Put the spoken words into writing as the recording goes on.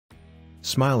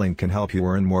Smiling can help you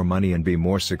earn more money and be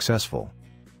more successful.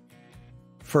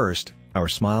 First, our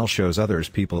smile shows others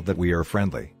people that we are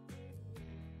friendly.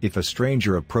 If a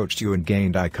stranger approached you and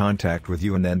gained eye contact with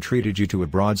you and then treated you to a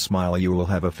broad smile, you will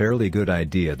have a fairly good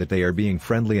idea that they are being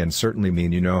friendly and certainly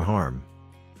mean you no harm.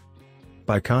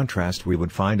 By contrast, we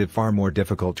would find it far more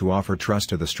difficult to offer trust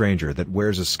to the stranger that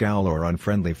wears a scowl or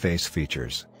unfriendly face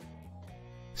features.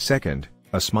 Second,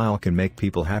 a smile can make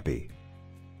people happy.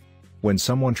 When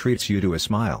someone treats you to a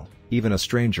smile, even a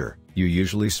stranger, you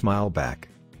usually smile back.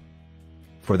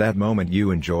 For that moment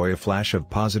you enjoy a flash of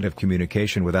positive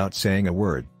communication without saying a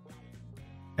word.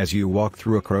 As you walk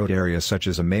through a crowded area such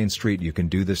as a main street, you can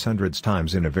do this hundreds of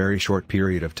times in a very short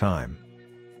period of time.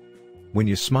 When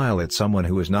you smile at someone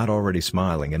who is not already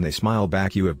smiling and they smile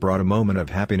back, you have brought a moment of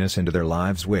happiness into their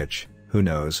lives which, who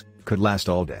knows, could last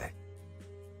all day.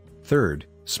 Third,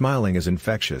 smiling is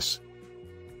infectious.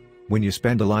 When you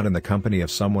spend a lot in the company of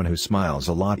someone who smiles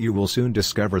a lot, you will soon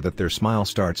discover that their smile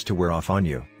starts to wear off on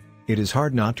you. It is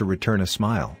hard not to return a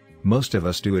smile. Most of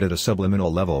us do it at a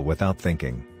subliminal level without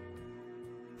thinking.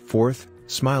 Fourth,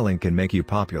 smiling can make you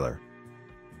popular.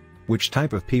 Which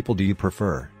type of people do you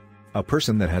prefer? A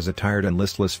person that has a tired and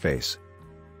listless face?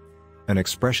 An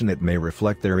expression that may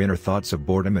reflect their inner thoughts of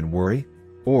boredom and worry?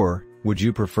 Or, would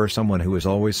you prefer someone who is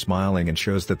always smiling and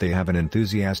shows that they have an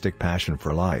enthusiastic passion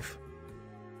for life?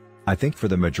 I think for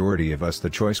the majority of us the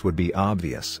choice would be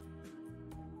obvious.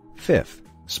 Fifth,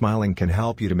 smiling can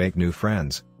help you to make new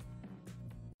friends.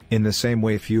 In the same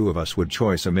way few of us would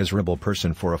choose a miserable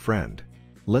person for a friend.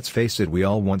 Let's face it, we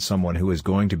all want someone who is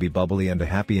going to be bubbly and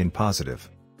happy and positive.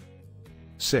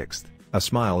 Sixth, a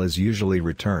smile is usually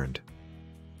returned.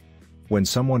 When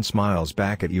someone smiles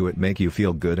back at you, it makes you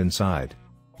feel good inside.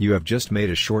 You have just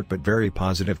made a short but very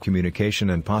positive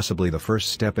communication and possibly the first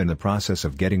step in the process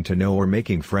of getting to know or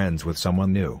making friends with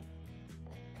someone new.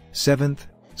 Seventh,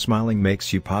 smiling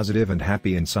makes you positive and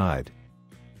happy inside.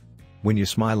 When you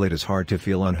smile, it is hard to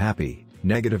feel unhappy,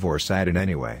 negative or sad in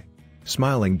any way.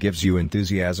 Smiling gives you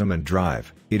enthusiasm and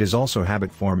drive. It is also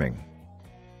habit forming.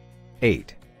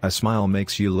 8. A smile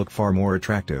makes you look far more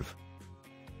attractive.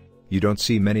 You don't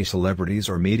see many celebrities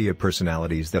or media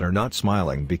personalities that are not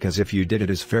smiling, because if you did, it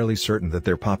is fairly certain that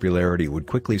their popularity would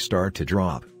quickly start to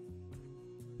drop.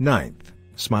 9th,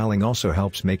 smiling also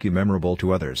helps make you memorable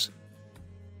to others.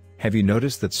 Have you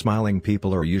noticed that smiling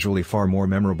people are usually far more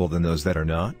memorable than those that are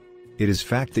not? It is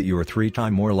fact that you are 3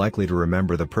 times more likely to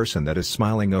remember the person that is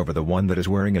smiling over the one that is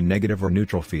wearing a negative or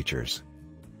neutral features.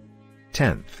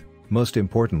 10th, most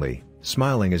importantly,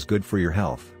 smiling is good for your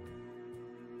health.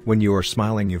 When you are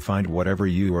smiling, you find whatever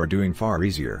you are doing far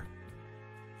easier.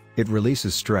 It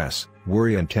releases stress,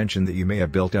 worry and tension that you may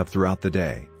have built up throughout the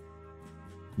day.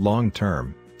 Long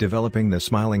term, developing the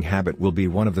smiling habit will be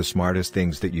one of the smartest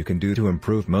things that you can do to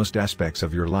improve most aspects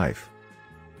of your life.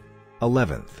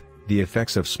 11th, the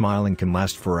effects of smiling can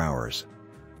last for hours.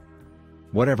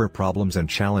 Whatever problems and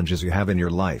challenges you have in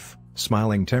your life,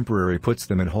 smiling temporarily puts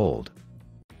them in hold.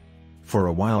 For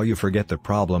a while you forget the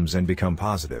problems and become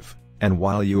positive, and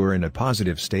while you are in a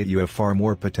positive state, you have far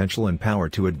more potential and power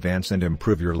to advance and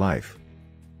improve your life.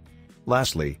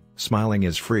 Lastly, smiling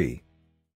is free.